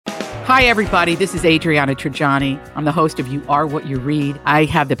Hi, everybody. This is Adriana Trajani. I'm the host of You Are What You Read. I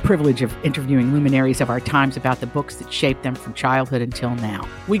have the privilege of interviewing luminaries of our times about the books that shaped them from childhood until now.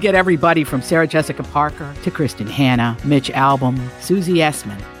 We get everybody from Sarah Jessica Parker to Kristen Hanna, Mitch Albom, Susie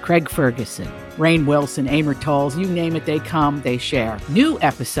Essman, Craig Ferguson, Rainn Wilson, Amor Tolls, you name it, they come, they share. New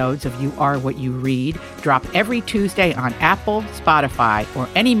episodes of You Are What You Read drop every Tuesday on Apple, Spotify, or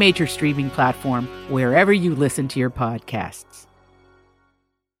any major streaming platform wherever you listen to your podcasts.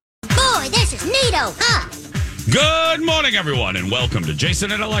 Boy, this is neato, huh? Good morning, everyone, and welcome to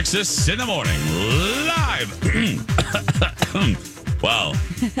Jason and Alexis in the Morning, live. Wow,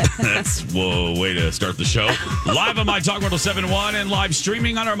 that's a way to start the show. Live on My Talk 1071 and live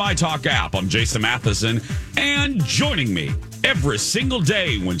streaming on our My Talk app. I'm Jason Matheson, and joining me every single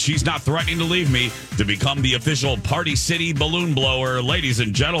day when she's not threatening to leave me to become the official Party City balloon blower. Ladies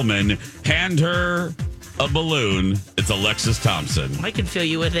and gentlemen, hand her a balloon. It's Alexis Thompson. I can feel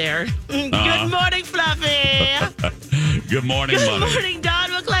you with there. Good morning, Fluffy. Good morning, Good Money. morning, Don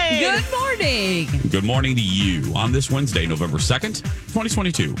McClain. Good morning. Good morning to you on this Wednesday, November 2nd,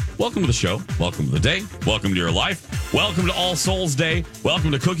 2022. Welcome to the show. Welcome to the day. Welcome to your life. Welcome to All Souls Day.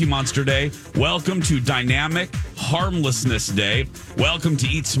 Welcome to Cookie Monster Day. Welcome to Dynamic Harmlessness Day. Welcome to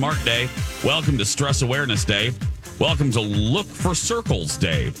Eat Smart Day. Welcome to Stress Awareness Day. Welcome to Look for Circles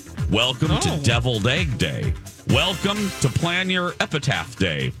Day. Welcome to Deviled Egg Day. Welcome to Plan Your Epitaph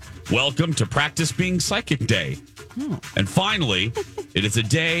Day. Welcome to Practice Being Psychic Day. And finally, it is a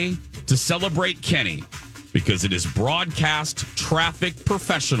day to celebrate Kenny because it is Broadcast Traffic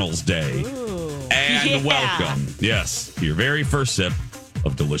Professionals Day. And welcome, yes, to your very first sip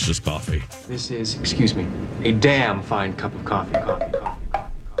of delicious coffee. This is, excuse me, a damn fine cup of coffee.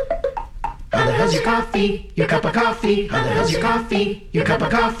 How the hell's your coffee? Your cup of coffee? How the hell's your coffee? Your cup of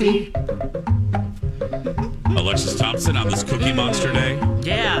coffee? Alexis Thompson on this Cookie Monster Day.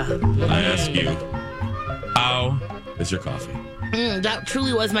 Yeah. I ask you, how is your coffee? That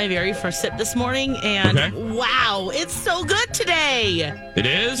truly was my very first sip this morning, and wow, it's so good today. It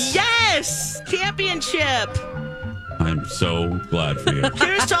is? Yes! Championship. I'm so glad for you.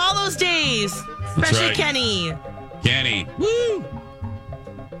 Here's to all those days. Especially right. Kenny. Kenny. Woo!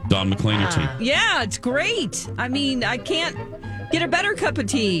 Don McClain, your tea. Yeah, it's great. I mean, I can't get a better cup of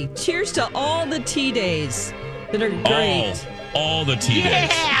tea. Cheers to all the tea days that are great. All the tea days.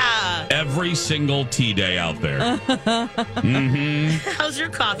 Yeah! Every single tea day out there. How's your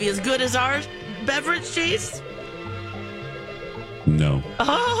coffee? As good as our beverage tastes? No.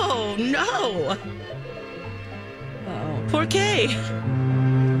 Oh, no. Oh. Poor Kay.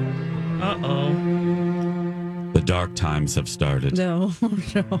 Uh-oh. The dark times have started. No.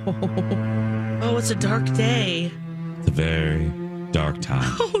 Oh, it's a dark day. It's a very dark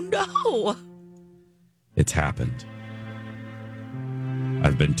time. Oh, no. It's happened.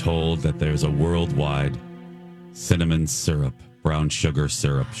 I've been told that there's a worldwide cinnamon syrup, brown sugar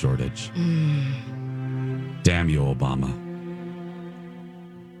syrup shortage. Damn you, Obama.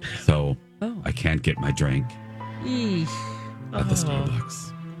 So I can't get my drink at the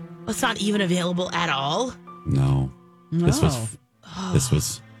Starbucks. It's not even available at all? No. This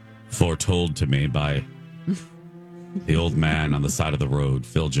was foretold to me by the old man on the side of the road,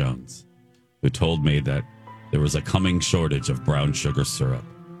 Phil Jones, who told me that there was a coming shortage of brown sugar syrup.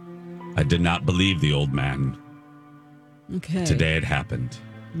 I did not believe the old man. Okay. Today it happened.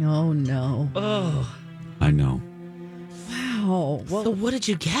 Oh, no. Oh. I know. Wow. Well, So what did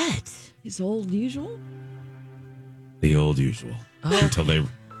you get? is old usual? The old usual.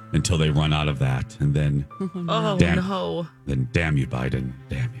 Until they run out of that. And then Oh, Damn. no. then damn you, Biden.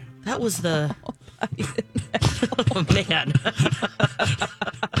 Damn you. That was the... Oh, man.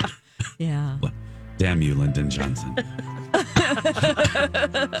 Yeah. Damn you, Lyndon Johnson.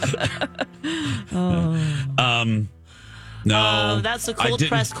 No. Oh, that's the I cold didn't-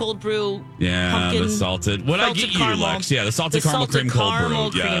 pressed cold brew. Yeah, pumpkin the salted. What I salted get you, caramel. Lex? Yeah, the salted The caramel salted cream cold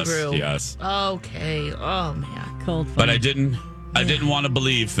caramel brew. cream Yes, brew. yes. Okay. Oh, man. Cold fun. But I didn't want to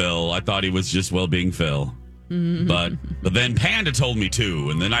believe Phil. I thought he was just being Phil. But then Panda told me too,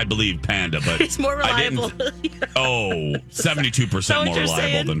 and then I believed Panda. But It's more I reliable. didn't- Oh, 72% what more you're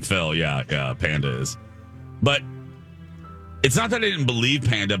reliable saying? than Phil. Yeah, Panda is. But it's not that I didn't believe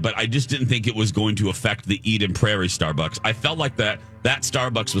Panda, but I just didn't think it was going to affect the Eden Prairie Starbucks. I felt like that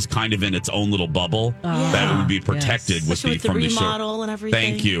Starbucks was kind of in its own little bubble that it would be protected with Especially with the from remodel and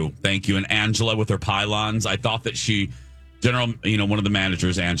everything. Thank you. And Angela with her pylons. I thought that one of the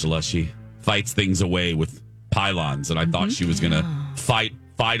managers, Angela, she fights things away with pylons, and I thought she was going to fight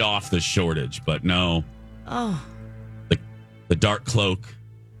off the shortage, but no. Oh. The dark cloak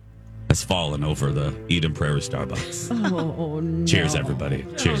has fallen over the Eden Prairie Starbucks. Oh, no. Cheers, everybody.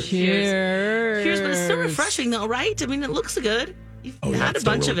 Cheers. Cheers. But it's still refreshing, though, right? I mean, it looks good. You've had a it's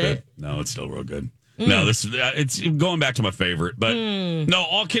still bunch real of good. it. No, it's still real good. No, it's going back to my favorite. But no,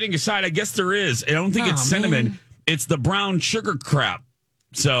 all kidding aside, I guess there is. I don't think it's cinnamon. Man. It's the brown sugar crap.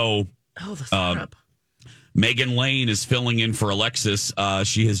 So The syrup. Megan Lane is filling in for Alexis.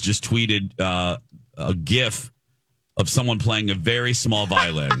 She has just tweeted a GIF of someone playing a very small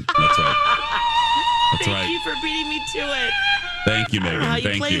violin. That's right. Thank you for beating me to it. Thank you, Megan. How you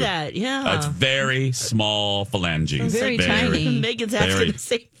Thank play you. that? Yeah. It's very small phalanges. Very tiny. Megan's asking the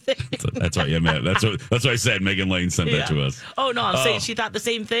same thing. That's right. Yeah, man. That's what I said. Megan Lane sent that to us. Oh, no, I'm saying she thought the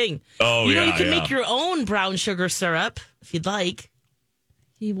same thing. Oh, you know, yeah, you can yeah. make your own brown sugar syrup if you'd like.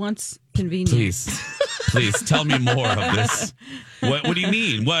 He wants convenience. Please tell me more of this. What do you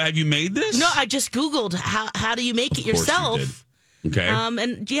mean? What, have you made this? No, I just Googled how do you make it Of course you yourself. did. Okay.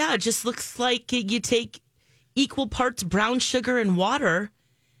 And yeah, it just looks like you take equal parts brown sugar and water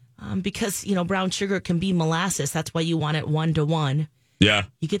because, you know, brown sugar can be molasses. That's why you want it 1-to-1. Yeah.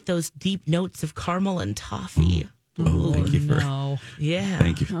 You get those deep notes of caramel and toffee. Oh, thank you for. No. Yeah.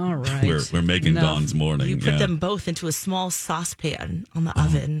 Thank you. All right. We're making No. Dawn's morning. You put yeah. them both into a small saucepan on the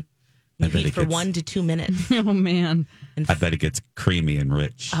oven. I You bet heat it for gets- 1 to 2 minutes. Oh, man. I bet it gets creamy and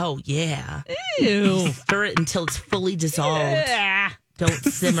rich. Oh, yeah. Ew. Stir it until it's fully dissolved. Don't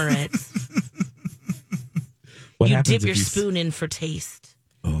simmer it. What You happens dip if your you spoon in for taste.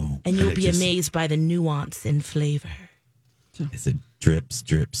 Oh, And you'll it be just- amazed by the nuance in flavor. As it drips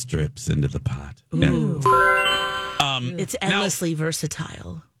into the pot. Ooh. Yeah. It's endlessly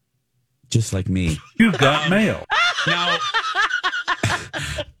versatile. Just like me. You got mail. Now,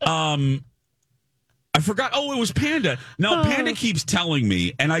 I forgot. Oh, it was Panda. Now, Panda keeps telling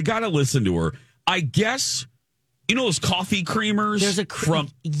me, and I got to listen to her. I guess, you know those coffee creamers? There's a from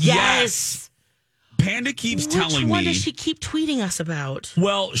Yes. Panda keeps telling Which one me. does she keep tweeting us about?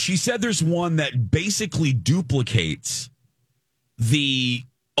 Well, she said there's one that basically duplicates the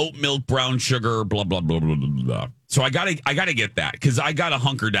oat milk, brown sugar, blah blah blah blah blah blah. So I gotta get that because I gotta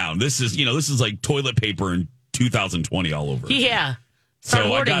hunker down. This is like toilet paper in 2020 all over. again. Yeah. Start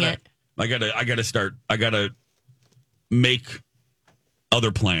hoarding it. I gotta make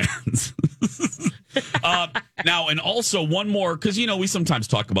other plans. Now, and also one more, because, you know, we sometimes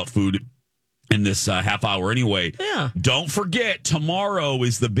talk about food in this half hour anyway. Yeah. Don't forget, tomorrow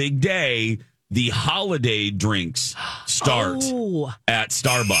is the big day. The holiday drinks start at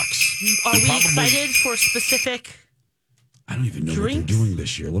Starbucks. Are And we excited for specific? I don't even know Drinks? what they're doing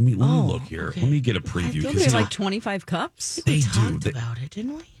this year. Let me look here. okay. Let me get a preview. Don't 'cause they have like 25 cups? they We do. talked about it,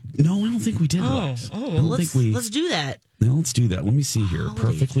 didn't we? No, I don't think we did. Lex. I don't let's think we. let's do that. No, let's do that. Let me see here. Holiday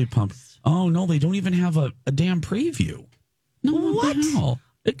Perfectly pumped. Oh no, they don't even have a damn preview. No, what the hell?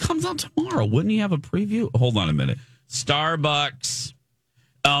 It comes out tomorrow. Wouldn't you have a preview? Hold on a minute. Starbucks.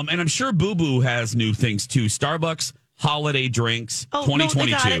 And I'm sure Boo Boo has new things too. Starbucks holiday drinks Oh, no, 2022.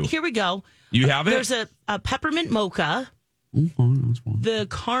 they got it. Here we go. You have it? There's a peppermint mocha, the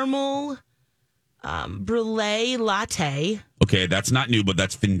caramel brulee latte. Okay, that's not new, but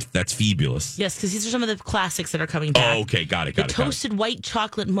that's fabulous. Yes, because these are some of the classics that are coming back. Oh, okay, got it. The toasted white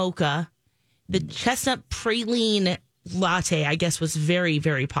chocolate mocha, the chestnut praline latte, I guess, was very,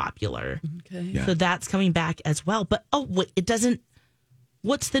 very popular. Okay. Yeah. So that's coming back as well. But wait, it doesn't.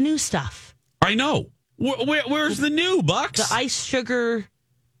 What's the new stuff? I know. Where's the new Bucks? The iced sugar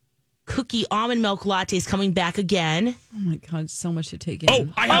cookie almond milk latte is coming back again. Oh my God, so much to take in. Oh,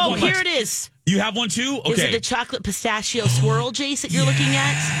 I have one. Here it is. You have one too? Okay. Is it the chocolate pistachio swirl, Jace, that you're looking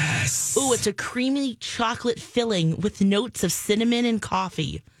at? Ooh, it's a creamy chocolate filling with notes of cinnamon and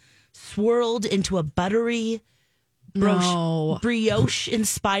coffee, swirled into a buttery No.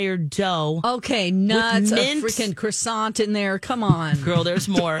 brioche-inspired dough. Okay, nuts, a mint. freaking croissant in there. Come on. Girl, there's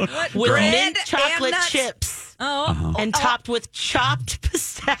more. With Bread mint and chocolate nuts? chips Oh, and topped with chopped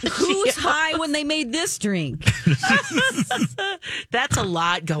pistachio. who's high when they made this drink? That's a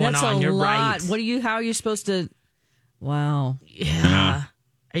lot going That's on. a You're lot. right. How are you supposed to? Wow. Yeah.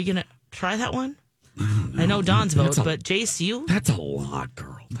 Are you gonna try that one? I know Don's vote, but Jace, you? That's a lot,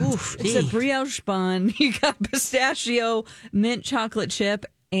 girl. Oof, It's a gee. brioche bun. You got pistachio, mint chocolate chip,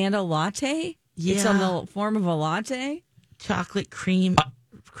 and a latte. It's on the form of a latte. Chocolate cream, I'm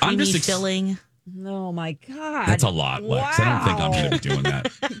creamy just filling. Oh my God. That's a lot, Lex. I don't think I'm going to be doing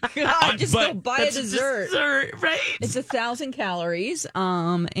that. God, just but go buy a dessert. Right? It's 1,000 calories.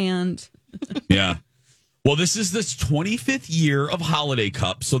 And Yeah. Well, this is this 25th year of Holiday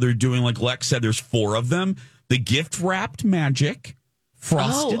Cup. So they're doing, like Lex said, there's 4 of them. The gift wrapped magic,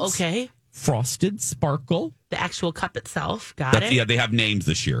 frosted, Oh, okay. frosted sparkle. The actual cup itself. Got it. Yeah, they have names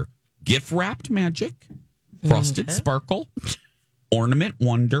this year. gift wrapped magic, frosted sparkle, ornament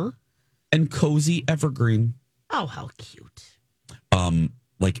wonder, and cozy evergreen. Oh, how cute.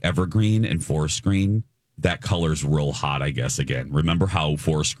 Like evergreen and forest green, that color's real hot, I guess, again. Remember how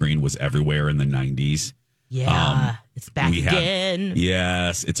forest green was everywhere in the 90s? Yeah, it's back we have- again.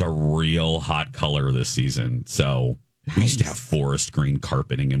 Yes, it's a real hot color this season. So we used to have forest green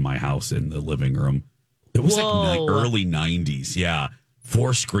carpeting in my house in the living room. It was like early 90s. Yeah.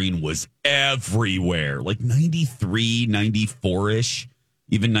 Forest green was everywhere, like 93, 94-ish,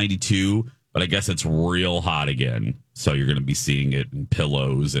 even 92. But I guess it's real hot again. So you're going to be seeing it in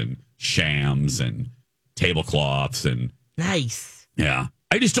pillows and shams and tablecloths and Nice. yeah.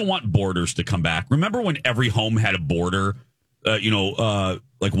 I just don't want borders to come back. Remember when every home had a border,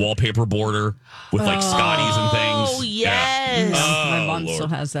 like wallpaper border with like Scotties and things? Oh, yes. My mom Lord. still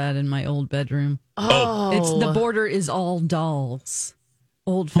has that in my old bedroom. Oh. It's the border is all dolls.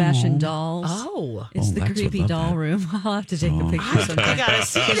 Old-fashioned dolls. Oh. It's Oh, the Lex would creepy love doll that. room. I'll have to take a picture I sometime. gotta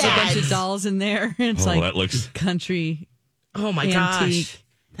see There's a bunch of that. dolls in there. It's like that looks country. Oh, my Antique. gosh.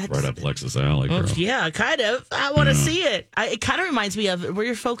 That's, right up Lex's alley, girl. yeah, kind of. I want to see it. It kind of reminds me of, were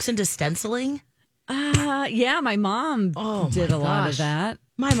your folks into stenciling? Yeah, my mom did my a lot gosh. of that.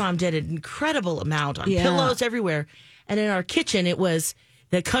 My mom did an incredible amount on Yeah. pillows everywhere. And in our kitchen, it was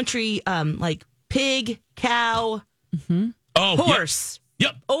the country, like pig, cow, Oh, horse,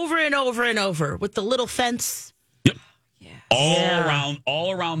 Yep. over and over and over with the little fence. Yep. All Yeah.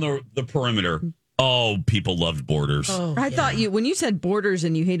 around the perimeter. Oh, people loved borders. Oh, I thought when you said borders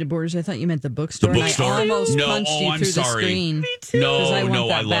and you hated borders, I thought you meant the bookstore. The bookstore? And I almost No, punched you I'm through the sorry. screen. No, Because I want no,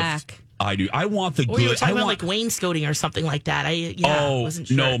 that I love. back. I do. I want the Or good. you were talking I about want, like wainscoting or something like that. I wasn't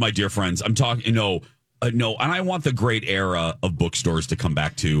sure. no, my dear friends, I'm talking. No, and I want the great era of bookstores to come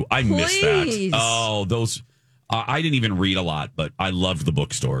back too. I miss Please. that. Oh, those. I didn't even read a lot, but I loved the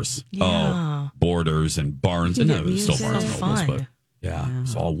bookstores. Yeah. Oh, Borders and Barnes, You and get no, it's still music. Barnes So Nobles, fun. but yeah,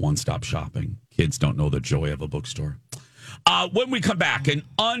 it's all one-stop shopping. Kids don't know the joy of a bookstore. When we come back, an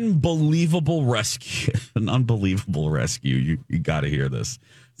unbelievable rescue. An unbelievable rescue. You got to hear this.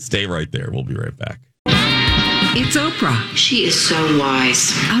 Stay right there. We'll be right back. It's Oprah. She is so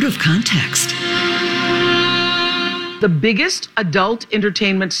wise. Out of context. The biggest adult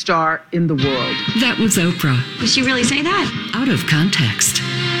entertainment star in the world. That was Oprah. Did she really say that? Out of context.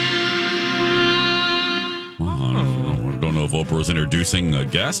 Well, I don't know if Oprah was introducing a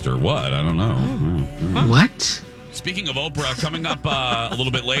guest or what. I don't know. What? Speaking of Oprah, coming up a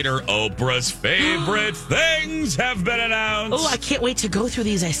little bit later, Oprah's favorite things have been announced. Oh, I can't wait to go through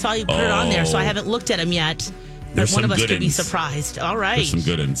these. I saw you put it on there, so I haven't looked at them yet. But There's one some of us good could be ones. surprised. All right. There's some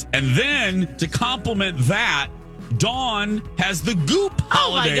good ones. And then to complement that, Dawn has the Goop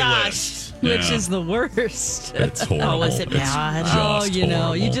Oh, my holiday gosh. list. Which Yeah. is the worst. It's horrible. Oh, is it bad? It's Oh, just you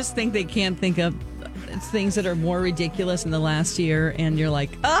know, you horrible. just think they can't think of things that are more ridiculous in the last year, and you're like,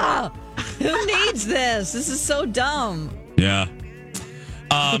 who needs this? This is so dumb. Yeah.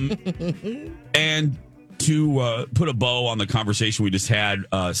 And to put a bow on the conversation we just had,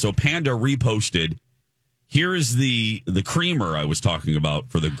 so Panda reposted. Here is the creamer I was talking about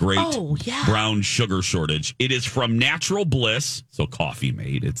for the great brown sugar shortage. It is from Natural Bliss, so Coffee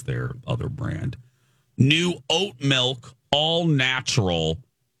Mate. It's their other brand. New oat milk, all natural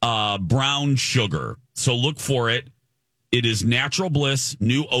brown sugar. So look for it. It is Natural Bliss,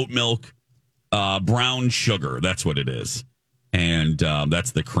 new oat milk, brown sugar. That's what it is. And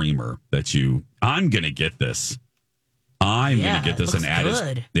that's the creamer that I'm going to get this. I'm going to get this and add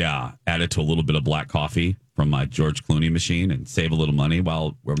it. Yeah, add it to a little bit of black coffee from my George Clooney machine and save a little money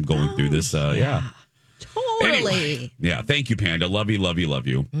while I'm going through this. Yeah. Totally. Anyway, yeah. Thank you, Panda. Love you, love you, love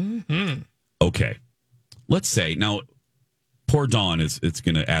you. Mm-hmm. Okay. Let's say now, poor Dawn it's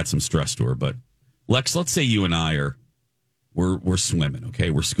going to add some stress to her. But Lex, let's say you and I we're swimming.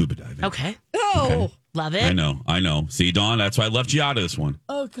 Okay, we're scuba diving. Okay. Oh, Okay. Love it. I know. See, Dawn, that's why I left you out of this one.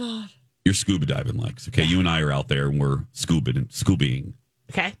 oh God. You're scuba diving, Lex. Okay, you and I are out there and we're scubaing.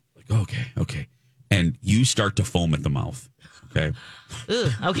 Okay. Like, okay. And you start to foam at the mouth. Okay.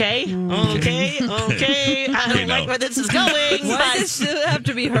 Ugh, okay. I don't like where this is going. Why does it have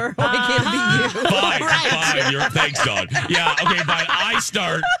to be her? Why can't it be you? Fine. Thanks, Dawn. Yeah, okay, fine. I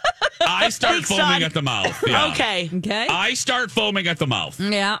start Thanks, foaming Dawn. at the mouth. Yeah. Okay. Okay. I start foaming at the mouth.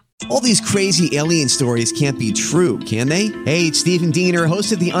 Yeah. All these crazy alien stories can't be true, can they? Hey, it's Stephen Diener,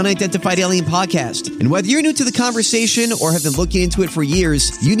 host of the Unidentified Alien Podcast. And whether you're new to the conversation or have been looking into it for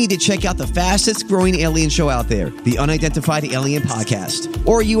years, you need to check out the fastest growing alien show out there, the Unidentified Alien Podcast,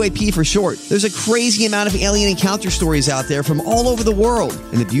 or UAP for short. There's a crazy amount of alien encounter stories out there from all over the world.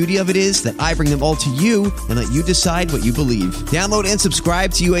 And the beauty of it is that I bring them all to you and let you decide what you believe. Download and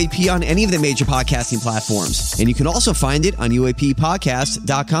subscribe to UAP on any of the major podcasting platforms. And you can also find it on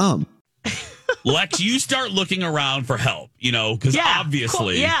UAPpodcast.com. Lex, you start looking around for help, because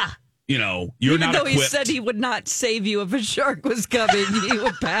obviously, you're Even not though equipped. he said he would not save you if a shark was coming, he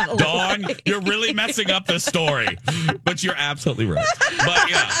would paddle Dawn, away. you're really messing up the story, but you're absolutely right. But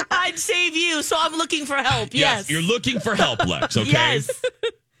yeah, I'd save you, so I'm looking for help. Yes. you're looking for help, Lex. Okay, Yes.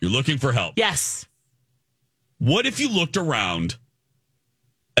 You're looking for help. Yes. What if you looked around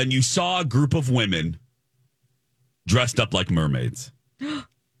and you saw a group of women dressed up like mermaids?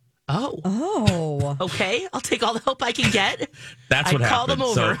 Oh. Okay. I'll take all the help I can get. That's what I'd call happened. them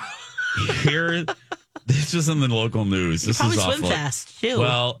over. So here, this is in the local news. This probably is swim awful. fast, too.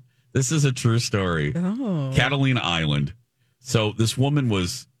 Well, this is a true story. Catalina Island. So this woman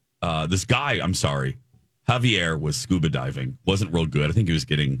was, Javier was scuba diving. Wasn't real good. I think he was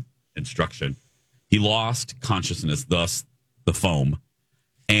getting instruction. He lost consciousness, thus the foam.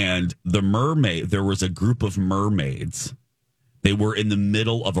 And there was a group of mermaids. They were in the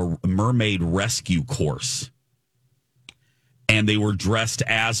middle of a mermaid rescue course. And they were dressed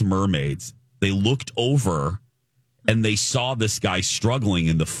as mermaids. They looked over and they saw this guy struggling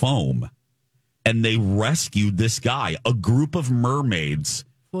in the foam. And they rescued this guy. A group of mermaids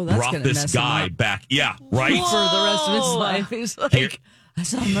brought gonna this mess him guy up. back. Yeah, right? For the rest of his life. He's like, I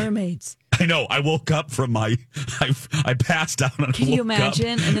saw mermaids. I know. I woke up from I passed out. And Can you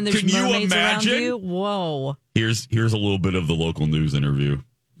imagine? And then there's Can you mermaids around imagine? you. Whoa. Here's a little bit of the local news interview.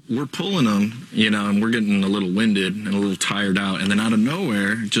 We're pulling them, and we're getting a little winded and a little tired out. And then out of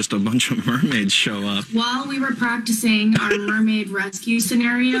nowhere, just a bunch of mermaids show up. While we were practicing our mermaid rescue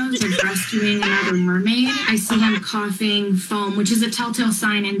scenarios of rescuing another mermaid, I see him coughing foam, which is a telltale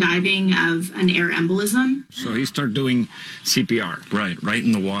sign in diving of an air embolism. So he started doing CPR. Right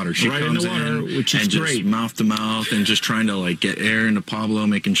in the water. She Right in comes the water, which is and great. just mouth to mouth and just trying to get air into Pablo,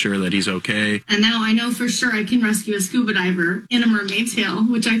 making sure that he's okay. And now I know for sure I can rescue a scuba diver in a mermaid tail,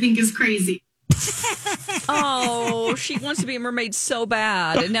 which I think is crazy. Oh, she wants to be a mermaid so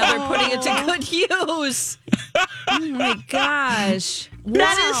bad, and now they're putting it to good use. Oh my gosh.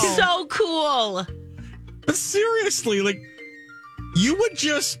 That is so cool. But seriously,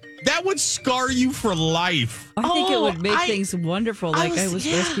 that would scar you for life. I think it would make things wonderful. I was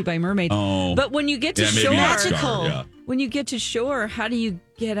rescued by mermaids. Oh. But when you get to Yeah, maybe shore, not scar, yeah. when you get to shore, how do you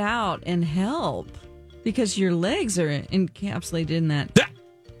get out and help? Because your legs are encapsulated in that.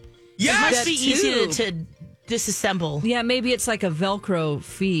 It must be easy to disassemble. Yeah, maybe it's like a Velcro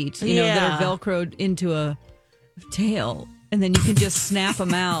feet, that are Velcroed into a tail, and then you can just snap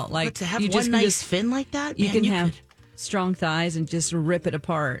them out. But to have you one nice fin like that, you man, can have strong thighs and just rip it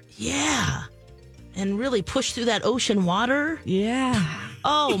apart. Yeah. And really push through that ocean water. Yeah.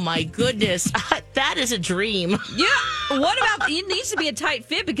 Oh, my goodness. That is a dream. Yeah. What about, it needs to be a tight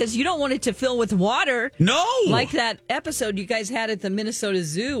fit because you don't want it to fill with water. No. Like that episode you guys had at the Minnesota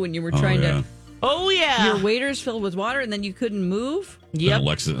Zoo when you were trying to. Oh, yeah. Your waders filled with water and then you couldn't move. Yep. I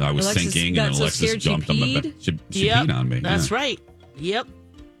was Alexis sinking got and so Alexis scared jumped she on my peed. back. She peed on me. That's yeah. right. Yep.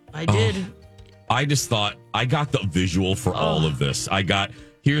 I did. I just thought I got the visual for all of this.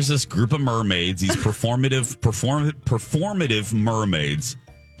 Here's this group of mermaids, these performative mermaids,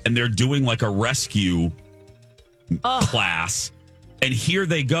 and they're doing like a rescue class. And here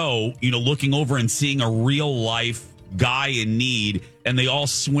they go, looking over and seeing a real life guy in need, and they all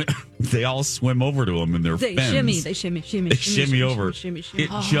swim. They all swim over to him in their fins. They shimmy over. Shimmy.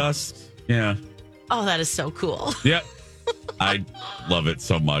 Yeah. Oh, that is so cool. Yeah. I love it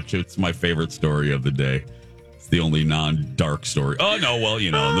so much. It's my favorite story of the day. It's the only non-dark story. Oh, no, well, the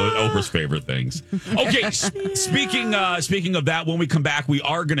Oprah's favorite things. Okay, speaking of that, when we come back, we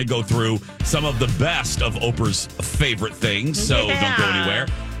are going to go through some of the best of Oprah's favorite things, so don't go anywhere.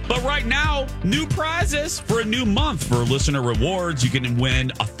 But right now, new prizes for a new month. For listener rewards, you can win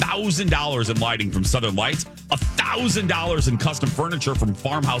 $1,000 in lighting from Southern Lights, $1,000 in custom furniture from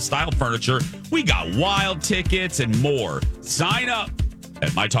Farmhouse Style Furniture. We got wild tickets and more. Sign up at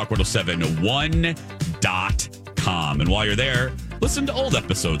mytalk1071.com. And while you're there, listen to old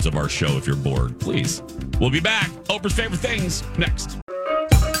episodes of our show if you're bored, please. We'll be back. Oprah's favorite things next.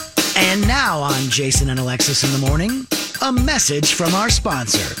 And now on Jason and Alexis in the Morning, a message from our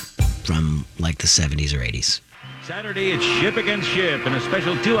sponsor from the 70s or 80s. Saturday, it's ship against ship in a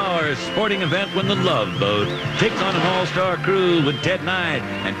special 2-hour sporting event when the Love Boat takes on an all-star crew with Ted Knight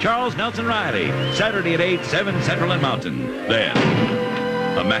and Charles Nelson Riley. Saturday at 8, 7 Central and Mountain. Then,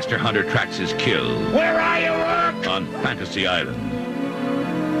 a master hunter tracks his kill. Where are you, Rourke? On Fantasy Island.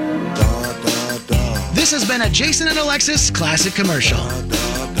 This has been a Jason and Alexis classic commercial.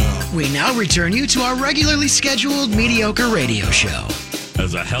 We now return you to our regularly scheduled mediocre radio show.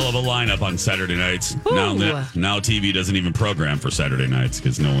 There's a hell of a lineup on Saturday nights. Now TV doesn't even program for Saturday nights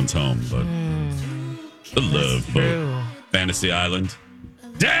because no one's home. But the Love Boat, Fantasy Island.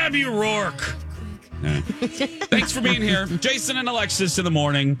 Damn you, Rourke! Yeah. Thanks for being here. Jason and Alexis in the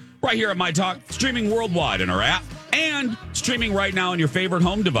morning, right here at My Talk, streaming worldwide in our app and streaming right now on your favorite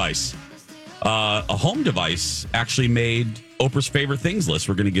home device. A home device actually made Oprah's favorite things list.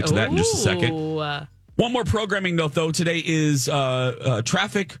 We're going to get to that in just a second. One more programming note, though. Today is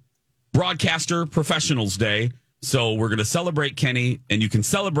Traffic Broadcaster Professionals Day. So we're going to celebrate Kenny, and you can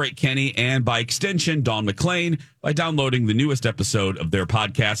celebrate Kenny and, by extension, Dawn McClain by downloading the newest episode of their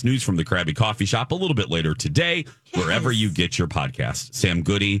podcast, News from the Krabby Coffee Shop, a little bit later today, wherever you get your podcast. Sam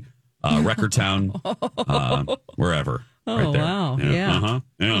Goody, Record Town, wherever. Oh, right there. wow. Yeah.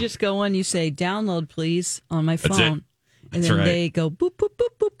 You just go in, you say, download, please, on my phone. That's it. And then they go boop, boop,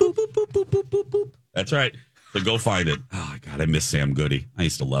 boop, boop, boop, boop, boop, boop, boop, boop, boop. That's right. So go find it. Oh, God, I miss Sam Goody. I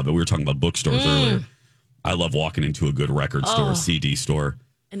used to love it. We were talking about bookstores earlier. I love walking into a good record store, CD store.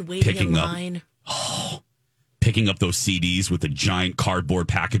 And waiting in line. Picking up those CDs with the giant cardboard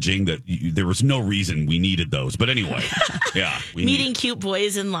packaging that there was no reason we needed those. But anyway, yeah. Meeting cute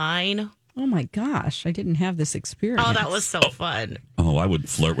boys in line. Oh, my gosh. I didn't have this experience. Oh, that was so fun. Oh, I would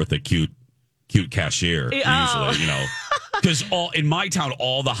flirt with a cute cashier, usually, Because in my town,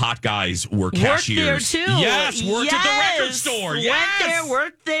 all the hot guys were cashiers. Worked there, too. Yes, worked at the record store. Yes.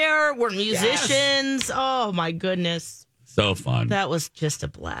 Worked there, were musicians. Yes. Oh, my goodness. So fun. That was just a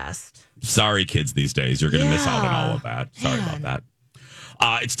blast. Sorry, kids these days. You're going to miss out on all of that. Sorry about that.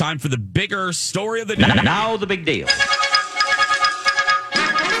 It's time for the bigger story of the day. Now the big deal.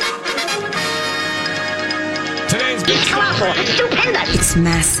 Today's big story. It's stupendous. It's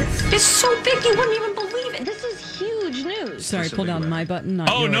massive. It's so big you wouldn't even believe it. This is huge news. Sorry, pull down my button, not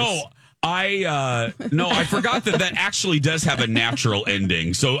yours. No. I forgot that actually does have a natural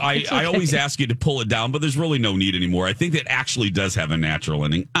ending. So I always ask you to pull it down, but there's really no need anymore. I think that actually does have a natural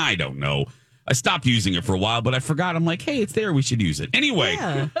ending. I don't know. I stopped using it for a while, but I forgot. I'm like, hey, it's there. We should use it. Anyway,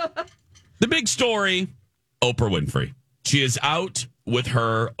 the big story, Oprah Winfrey. She is out with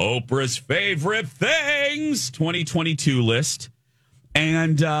her Oprah's Favorite Things 2022 list.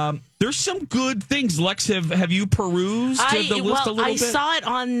 And there's some good things. Lex, have you perused the list a little bit? I saw it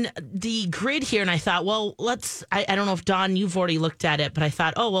on the grid here, and I thought, well, I don't know if, Dawn, you've already looked at it, but I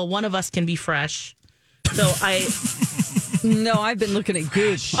thought, one of us can be fresh. So No, I've been looking at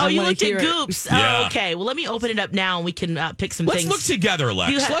Goops. Oh, you looked at Goops. Yeah. Oh, okay. Well, let me open it up now, and we can pick some things. Let's look together,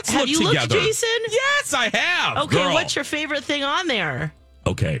 Lex. Have you looked, Jason? Yes, I have. Okay, girl. What's your favorite thing on there?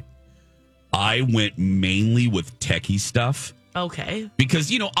 Okay. I went mainly with techie stuff. Okay.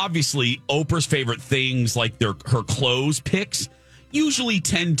 Because, obviously, Oprah's favorite things, like her clothes picks, usually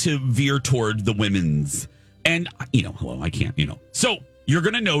tend to veer toward the women's. And, I can't, So you're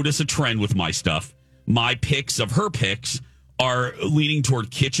going to notice a trend with my stuff. My picks of her picks are leaning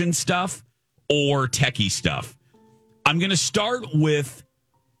toward kitchen stuff or techie stuff. I'm going to start with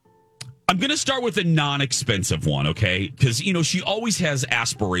a non-expensive one, okay? Because, she always has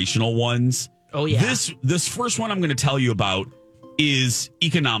aspirational ones. Oh, yeah. This first one I'm going to tell you about is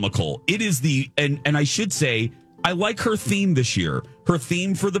economical. It is and I should say, I like her theme this year. Her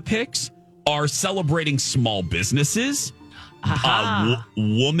theme for the picks are celebrating small businesses,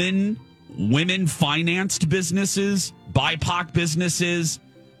 women financed businesses, BIPOC businesses.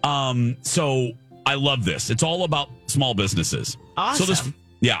 So I love this. It's all about small businesses. Awesome.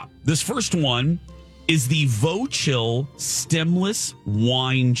 So this first one is the VoChill stemless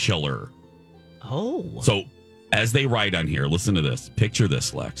wine chiller. Oh. So as they write on here, listen to this. Picture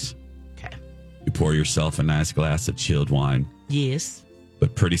this, Lex. Okay. You pour yourself a nice glass of chilled wine. Yes.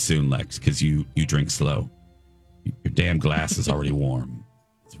 But pretty soon, Lex, because you drink slow, your damn glass is already warm.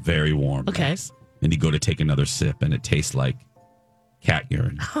 It's very warm. Okay. Lex. Then you go to take another sip, and it tastes like cat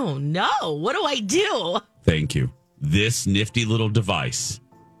urine. Oh, no. What do I do? Thank you. This nifty little device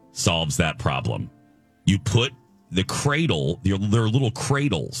solves that problem. You put the cradle, their little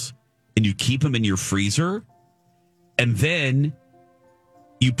cradles, and you keep them in your freezer, and then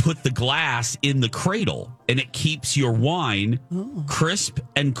you put the glass in the cradle, and it keeps your wine crisp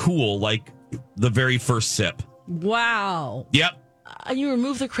and cool like the very first sip. Wow. Yep. And you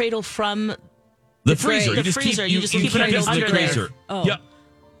remove the cradle from The freezer. The freezer. You just keep it under the there. freezer. Oh. Yeah.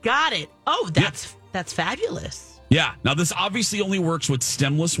 Got it. Oh, that's fabulous. Yeah. Now, this obviously only works with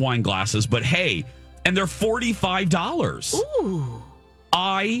stemless wine glasses, but hey, and they're $45. Ooh.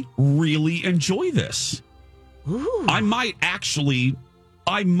 I really enjoy this. Ooh. I might actually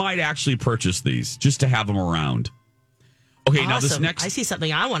purchase these just to have them around. Okay, awesome. now this next. I see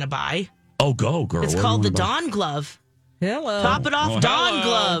something I want to buy. Oh, go, girl. It's What called do the you wanna Dawn Glove. Hello. Top it off, Dawn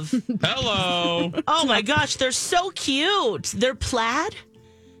Glove. Hello. Oh my gosh, they're so cute. They're plaid.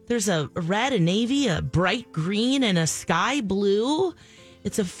 There's a red, a navy, a bright green, and a sky blue.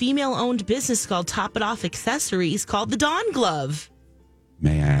 It's a female-owned business called Top It Off Accessories called the Dawn Glove.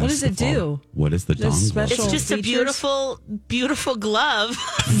 May I ask What does it do? What is the Dawn Glove? special- It's just features? a beautiful, beautiful glove.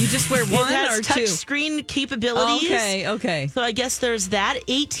 You just wear one it has or two? touch screen capabilities. Okay. So I guess there's that,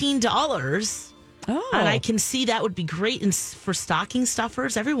 $18. Oh. And I can see that would be great for stocking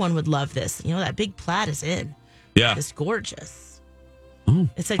stuffers. Everyone would love this. You know, that big plaid is in. Yeah. It's gorgeous. Oh,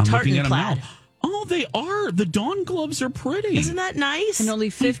 It's like I'm tartan looking at 'em plaid. now. Oh, they are. The Dawn Gloves are pretty. Isn't that nice? And only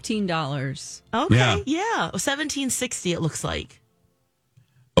 $15. Okay, yeah. $17.60 it looks like.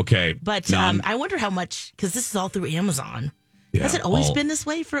 Okay. But now I wonder how much, because this is all through Amazon. Yeah, Has it always all- been this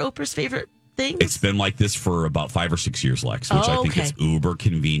way for Oprah's favorite things? It's been like this for about 5 or 6 years, Lex, which I think okay. is uber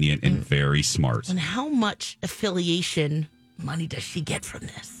convenient and very smart. And how much affiliation money does she get from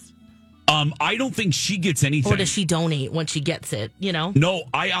this? I don't think she gets anything. Or does she donate when she gets it, you know? No,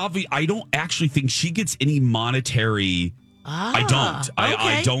 I don't actually think she gets any monetary. I don't. I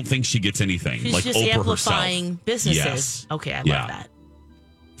okay. don't think she gets anything. She's like just Oprah amplifying herself. businesses. Yes. Okay, I Yeah. love that.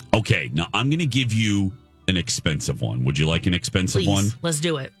 Okay, now I'm going to give you an expensive one. Would you like an expensive Please, one? let's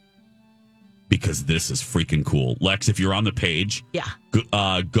do it. Because this is freaking cool. Lex, if you're on the page, Yeah.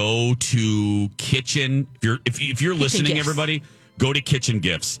 go to Kitchen. If you're listening, Gifts. everybody, go to Kitchen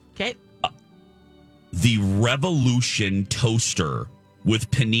Gifts. Okay. The Revolution toaster with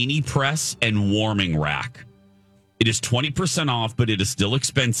panini press and warming rack. It is 20% off, but it is still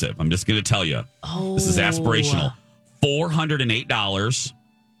expensive. I'm just going to tell you. Oh. This is aspirational. $408.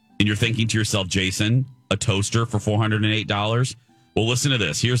 And you're thinking to yourself, Jason, a toaster for $408? Well, listen to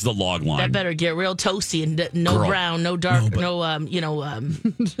this. Here's the log line. That better get real toasty and no Girl. brown, no dark,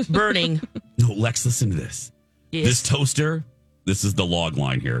 burning. No, Lex, listen to this. Yes. This toaster, this is the log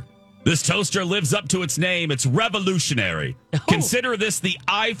line here. This toaster lives up to its name. It's revolutionary. Consider this the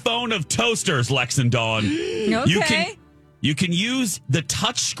iPhone of toasters, Lex and Dawn. Okay. You can use the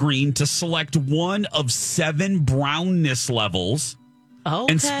touch screen to select one of 7 brownness levels.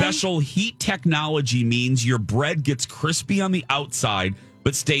 Okay. And special heat technology means your bread gets crispy on the outside,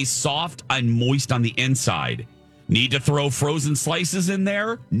 but stays soft and moist on the inside. Need to throw frozen slices in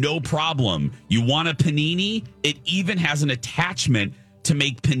there? No problem. You want a panini? It even has an attachment to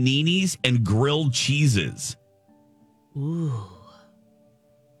make paninis and grilled cheeses. Ooh.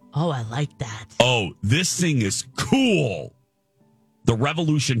 Oh, I like that. Oh, this thing is cool. The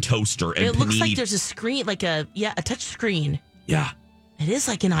Revolution toaster and It looks panini. like there's a screen, like a touch screen. Yeah. It is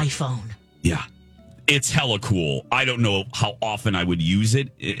like an iPhone. Yeah. It's hella cool. I don't know how often I would use it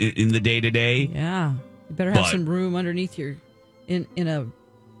in the day-to-day. Yeah. You better have But- some room underneath your in a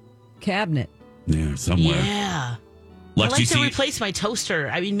cabinet. Yeah, somewhere. Yeah. Lex, I like you to see- replace my toaster.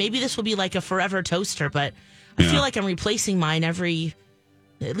 I mean, maybe this will be like a forever toaster, but I Yeah. feel like I'm replacing mine at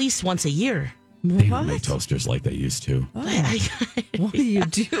least once a year. They don't make toasters like they used to. What do you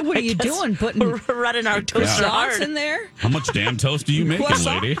do? What are you doing? Putting We're running our toaster croissants hard. in there? How much damn toast are you making,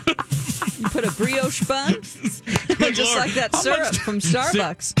 Croissant? lady? You put a brioche bun? Just Lord, like that how syrup much- from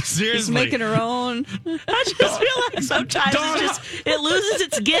Starbucks. She's Seriously. making her own. I just feel like sometimes it loses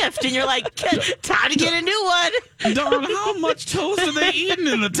its gift, and you're like, time to get a new one. Dawn, how much toast are they eating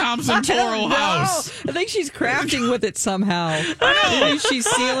in the Thompson I don't Toro know. house? I think she's crafting with it somehow. Maybe she's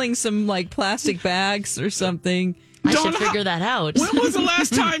sealing some like plastic bags or something. I Dawn, should figure that out. When was the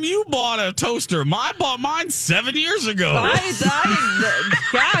last time you bought a toaster? I bought mine 7 years ago.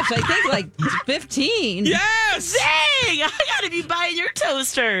 Gosh, I think like 15. Yes! Dang, I gotta be buying your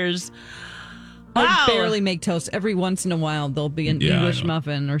toasters. Wow. I barely make toast. Every once in a while, there'll be an Yeah, I English know.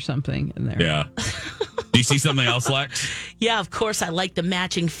 muffin or something in there. Yeah. Do you see something else, Lex? Yeah, of course, I like the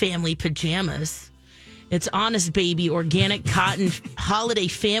matching family pajamas. It's Honest Baby organic cotton holiday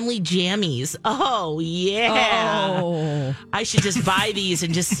family jammies. Oh, yeah. Oh. I should just buy these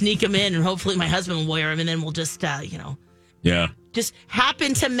and just sneak them in, and hopefully my husband will wear them, and then we'll just, Yeah. just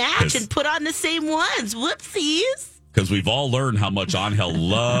happen to match Yes. and put on the same ones. Whoopsies. Because we've all learned how much Angel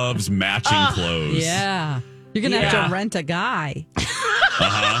loves matching clothes. Yeah. You're going to have to rent a guy.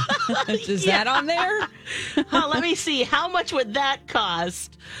 Is that on there? Let me see. How much would that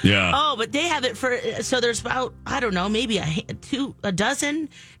cost? Yeah. Oh, but they have it for, so there's about, I don't know, maybe a dozen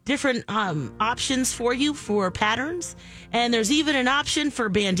different options for you for patterns. And there's even an option for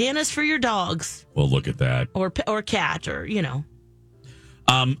bandanas for your dogs. Well, look at that. Or cat, or,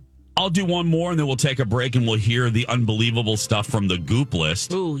 I'll do one more and then we'll take a break and we'll hear the unbelievable stuff from the Goop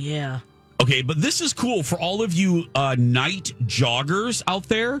list. Oh, yeah. Okay, but this is cool for all of you night joggers out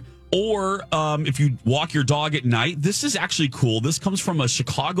there, or if you walk your dog at night. This is actually cool. This comes from a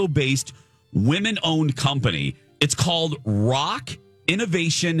Chicago-based women-owned company. It's called Rock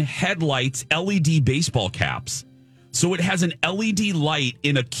Innovation Headlights LED baseball caps. So it has an LED light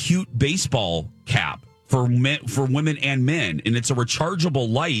in a cute baseball cap for women and men, and it's a rechargeable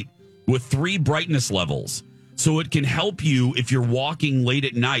light with 3 brightness levels. So it can help you if you're walking late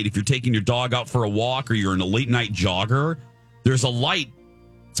at night, if you're taking your dog out for a walk or you're in a late night jogger. There's a light.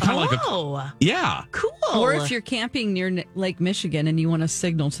 It's kind of like a... Yeah. Cool. Or if you're camping near Lake Michigan and you want to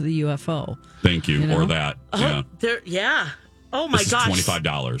signal to the UFO. Thank you. Or that. Yeah. Oh, my gosh.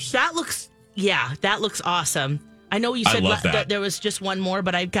 $25. That looks awesome. I know you said that there was just one more,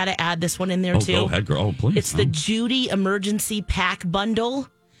 but I've got to add this one in there, too. Go ahead, girl. Oh, please. It's the Judy Emergency Pack Bundle.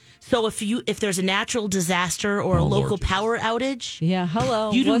 So if there's a natural disaster or a local power outage,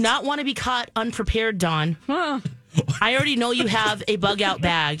 you do not want to be caught unprepared, Dawn. I already know you have a bug out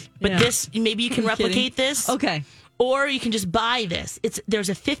bag, but this, maybe you can replicate this. Okay. Or you can just buy this. There's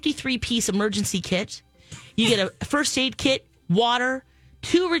a 53-piece emergency kit. You get a first aid kit, water,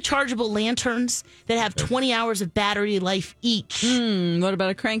 2 rechargeable lanterns that have 20 hours of battery life each. What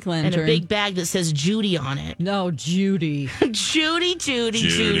about a crank lantern? And a big bag that says Judy on it. No, Judy.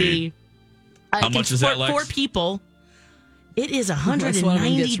 Judy. How much is that, Lex? 4 people. It is $190. That's when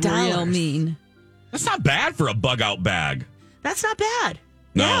it gets real mean. That's not bad for a bug out bag. That's not bad.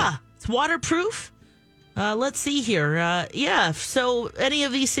 No. Yeah, it's waterproof. Let's see here. So any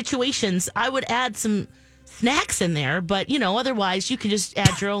of these situations, I would add some snacks in there, but otherwise you can just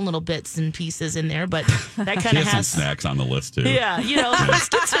add your own little bits and pieces in there. But that kind of has some snacks on the list too. Yeah, let's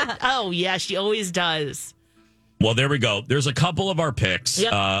get some. Oh yeah, she always does. Well, there we go. There's a couple of our picks.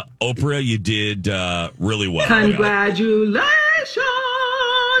 Yep. Oprah, you did really well. Congratulations!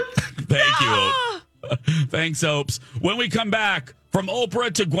 Thank you. Thanks, Opes. When we come back, from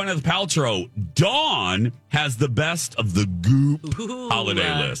Oprah to Gwyneth Paltrow, Dawn has the best of the Goop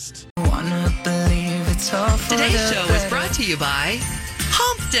holiday list. Today's show is brought to you by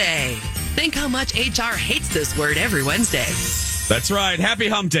Hump Day. Think how much HR hates this word every Wednesday. That's right. Happy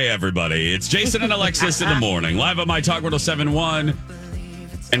Hump Day, everybody. It's Jason and Alexis in the morning, live on My Talk 107.1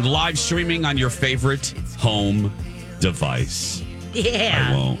 and live streaming on your favorite home device. Yeah.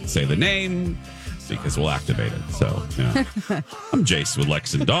 I won't say the name because we'll activate it. So, I'm Jace with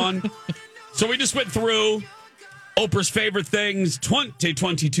Lex and Dawn. So we just went through Oprah's favorite things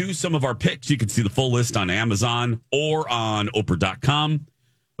 2022, some of our picks. You can see the full list on Amazon or on Oprah.com.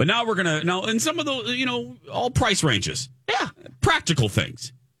 But now we're going to, and some of the, all price ranges. Yeah. Practical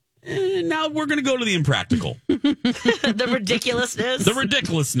things. Now we're going to go to the impractical. The ridiculousness. The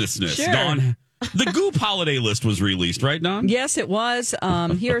ridiculousness. Sure. Dawn, the Goop holiday list was released, right, Dawn? Yes, it was.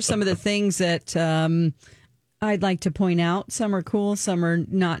 Here are some of the things that I'd like to point out. Some are cool, some are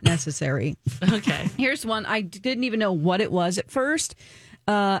not necessary. Okay. Here's one. I didn't even know what it was at first.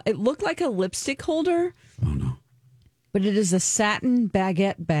 It looked like a lipstick holder. Oh, no. But it is a satin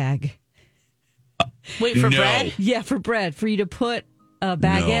baguette bag. Wait, for bread? Yeah, for bread. For you to put a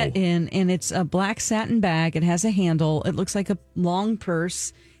baguette in, and it's a black satin bag. It has a handle. It looks like a long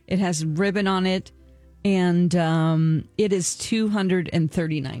purse. It has ribbon on it, and it is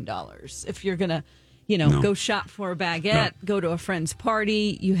 $239. If you're going to, go shop for a baguette, go to a friend's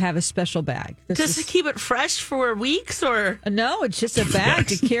party, you have a special bag. Just to keep it fresh for weeks, or? No, it's just a bag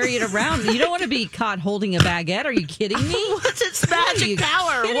to carry it around. You don't want to be caught holding a baguette. Are you kidding me? What's its magic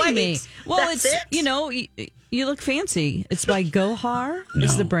power? Wait. Me? Well, it's you look fancy. It's by Gohar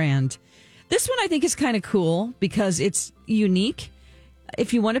is the brand. This one I think is kind of cool because it's unique.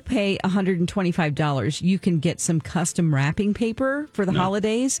 If you want to pay $125, you can get some custom wrapping paper for the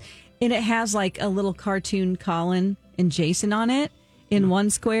holidays. And it has like a little cartoon Colin and Jason on it in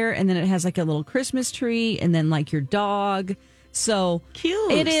one square. And then it has like a little Christmas tree and then like your dog. So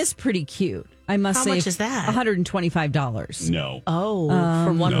cute. It is pretty cute. I must say. How much is that? $125. No. Oh,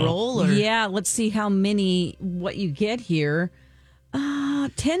 for one roll? Or? Yeah. Let's see what you get here.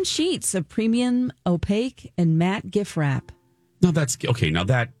 10 sheets of premium opaque and matte gift wrap. No, that's okay. Now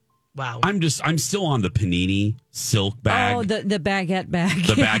that. Wow. I'm still on the Panini silk bag. Oh, the baguette bag.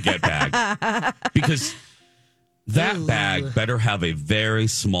 The baguette bag. Because That bag better have a very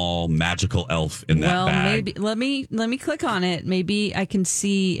small magical elf in that bag. Well, maybe let me click on it. Maybe I can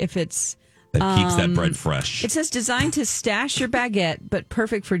see if it's that keeps that bread fresh. It says designed to stash your baguette, but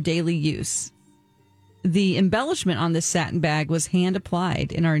perfect for daily use. The embellishment on this satin bag was hand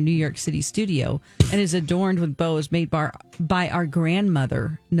applied in our New York City studio and is adorned with bows made by our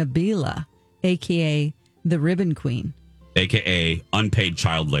grandmother, Nabila, aka the Ribbon Queen. AKA unpaid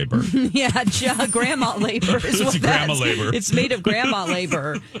child labor. Yeah, grandma labor is what grandma labor. It's made of grandma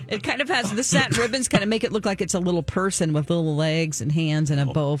labor. It kind of has the satin ribbons kind of make it look like it's a little person with little legs and hands and a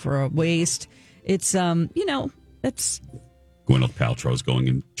bow for a waist. It's that's Gwyneth Paltrow's going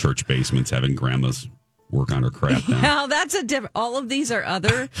in church basements having grandmas work on her craft now. Now that's a different. All of these are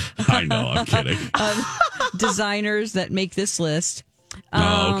other. I know, I'm kidding. Designers that make this list.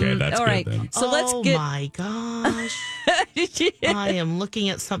 Okay, that's all good right. then. So let's get. Oh my gosh! I am looking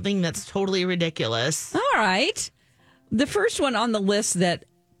at something that's totally ridiculous. All right, the first one on the list that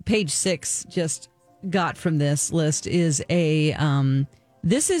page 6 just got from this list is a.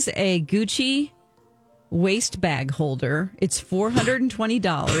 This is a Gucci waist bag holder. It's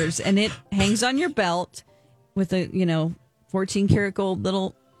 $420, and it hangs on your belt with a 14 karat gold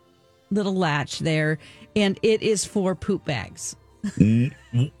little latch there, and it is for poop bags. Wait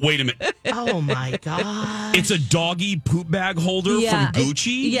a minute. Oh my god! It's a doggy poop bag holder from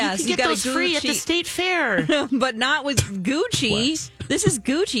Gucci? Yes, you can get those free at the state fair. But not with Gucci. What? This is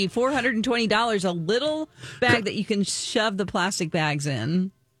Gucci, $420, a little bag that you can shove the plastic bags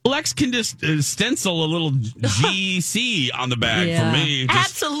in. Lex can just stencil a little GC on the bag for me.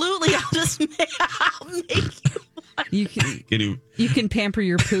 Absolutely. I'll make you one. You can pamper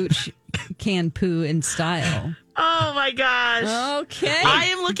your pooch, can poo in style. Oh my gosh. Okay. I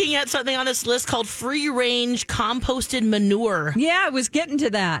am looking at something on this list called free range composted manure. Yeah, I was getting to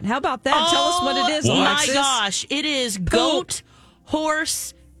that. How about that? Tell us what it is, Alexis. My gosh. It is goat,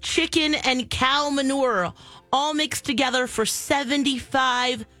 horse, chicken, and cow manure all mixed together for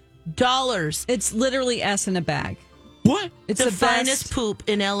 $75. It's literally S in a bag. What? It's the finest poop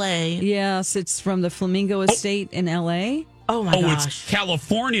in L.A. Yes, it's from the Flamingo Estate in L.A. Oh my gosh. It's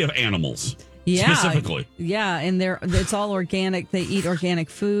California animals. Yeah, specifically. Yeah, and it's all organic. They eat organic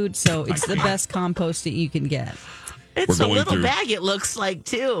food, so it's the best compost that you can get. It's a little bag, it looks like,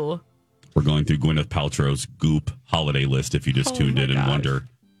 too. We're going through Gwyneth Paltrow's Goop holiday list if you just tuned in and wonder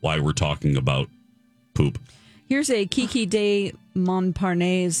why we're talking about poop. Here's a Kiki de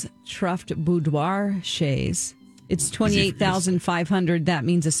Montparnasse Truffed Boudoir Chaise. It's $28,500. That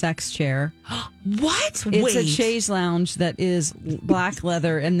means a sex chair. What? It's a chaise lounge that is black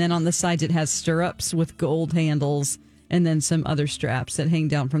leather, and then on the sides it has stirrups with gold handles, and then some other straps that hang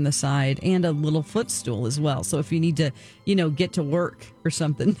down from the side, and a little footstool as well. So if you need to, get to work or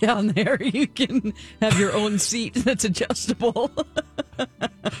something down there, you can have your own seat that's adjustable.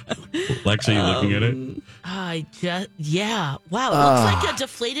 Lex, are you looking at it? Yeah. Wow, it looks like a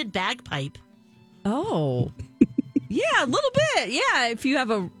deflated bagpipe. Oh. Yeah, a little bit. Yeah, if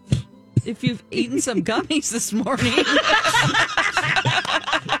you've eaten some gummies this morning.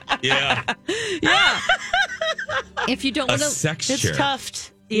 Yeah. Yeah. If you don't want to, sex chair. It's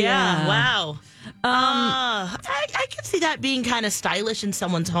tuft. Yeah. Wow. I could see that being kind of stylish in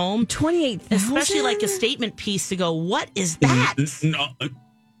someone's home. $28,000, especially like a statement piece to go. What is that? No,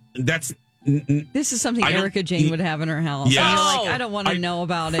 that's. This is something Erica Jane would have in her house. Yes. And you're like, I don't want to know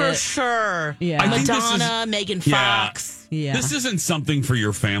about it. For sure. Yeah. Madonna, Megan Fox. Yeah. This isn't something for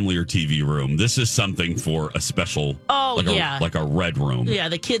your family or TV room. This is something for a special. Like a red room. Yeah,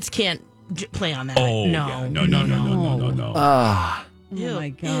 the kids can't play on that. Oh, no. Yeah. No. Oh my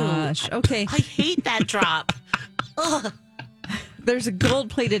gosh. Ew. Okay. I hate that drop. There's a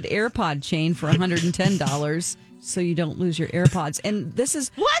gold-plated AirPod chain for $110. So you don't lose your AirPods. And this is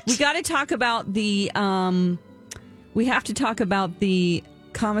what we got to talk about the. We have to talk about the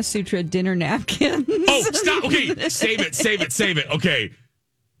Kama Sutra dinner napkins. Oh, stop! Okay, save it. Okay,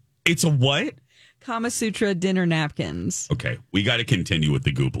 it's a what? Kama Sutra dinner napkins. Okay, we got to continue with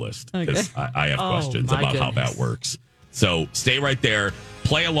the Goop list because I have questions about how that works. So stay right there.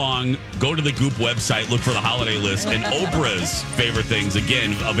 Play along. Go to the Goop website. Look for the holiday list and Oprah's favorite things.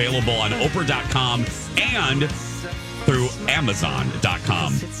 Again, available on Oprah.com and through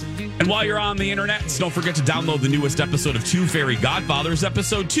Amazon.com. And while you're on the internet, don't forget to download the newest episode of Two Fairy Godfathers,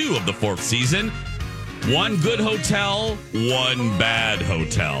 episode 2 of the 4th season. One good hotel, one bad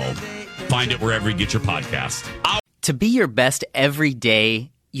hotel. Find it wherever you get your podcast. To be your best every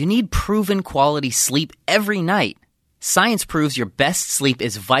day, you need proven quality sleep every night. Science proves your best sleep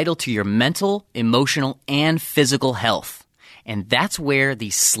is vital to your mental, emotional, and physical health. And that's where the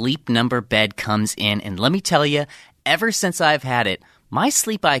Sleep Number bed comes in. And let me tell you, ever since I've had it, my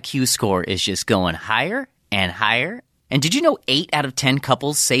sleep IQ score is just going higher and higher. And did you know 8 out of 10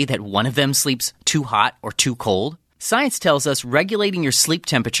 couples say that one of them sleeps too hot or too cold? Science tells us regulating your sleep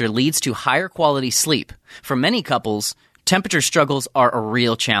temperature leads to higher quality sleep. For many couples, temperature struggles are a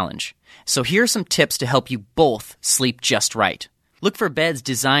real challenge. So here are some tips to help you both sleep just right. Look for beds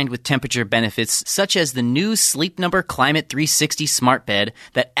designed with temperature benefits, such as the new Sleep Number Climate 360 smart bed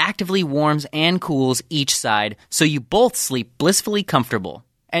that actively warms and cools each side so you both sleep blissfully comfortable.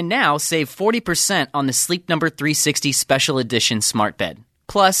 And now save 40% on the Sleep Number 360 Special Edition smart bed,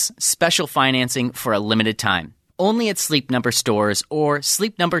 plus special financing for a limited time. Only at Sleep Number stores or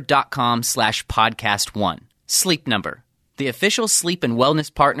sleepnumber.com/podcast1. Sleep Number, the official sleep and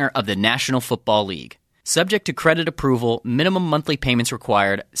wellness partner of the National Football League. Subject to credit approval, minimum monthly payments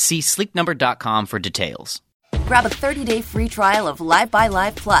required. See sleepnumber.com for details. Grab a 30-day free trial of Live by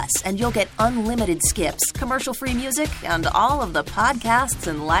Live Plus, and you'll get unlimited skips, commercial-free music, and all of the podcasts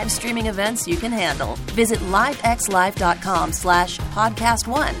and live streaming events you can handle. Visit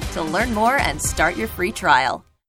livexlive.com/podcast1 to learn more and start your free trial.